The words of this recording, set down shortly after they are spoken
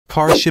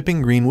Car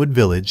Shipping Greenwood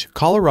Village,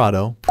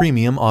 Colorado,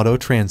 Premium Auto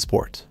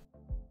Transport.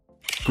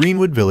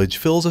 Greenwood Village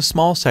fills a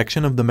small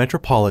section of the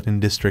metropolitan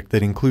district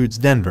that includes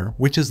Denver,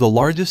 which is the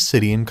largest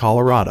city in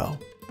Colorado.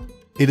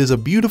 It is a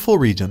beautiful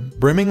region,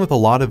 brimming with a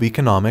lot of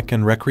economic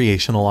and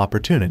recreational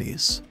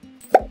opportunities.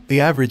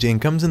 The average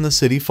incomes in the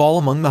city fall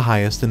among the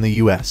highest in the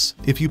U.S.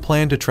 If you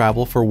plan to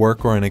travel for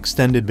work or an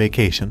extended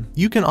vacation,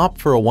 you can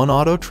opt for a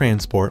one-auto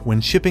transport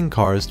when shipping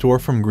cars to or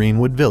from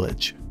Greenwood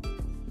Village.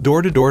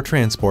 Door-to-door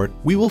transport,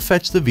 we will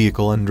fetch the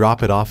vehicle and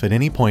drop it off at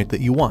any point that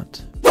you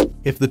want.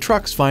 If the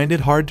trucks find it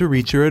hard to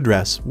reach your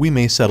address, we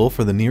may settle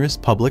for the nearest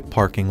public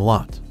parking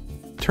lot.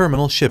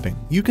 Terminal shipping,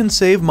 you can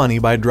save money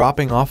by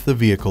dropping off the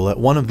vehicle at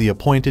one of the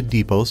appointed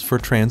depots for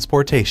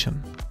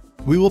transportation.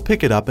 We will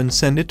pick it up and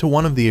send it to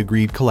one of the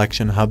agreed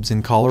collection hubs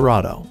in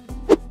Colorado.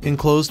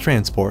 Enclosed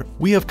transport,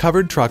 we have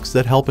covered trucks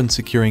that help in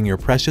securing your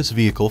precious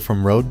vehicle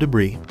from road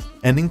debris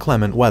and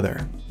inclement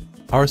weather.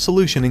 Our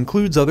solution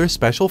includes other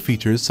special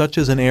features such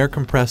as an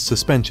air-compressed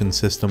suspension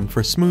system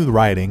for smooth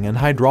riding and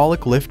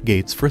hydraulic lift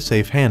gates for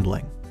safe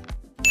handling.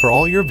 For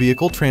all your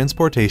vehicle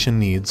transportation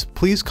needs,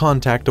 please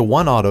contact a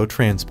One Auto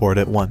Transport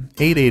at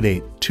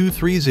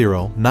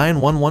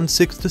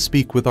 1-888-230-9116 to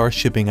speak with our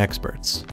shipping experts.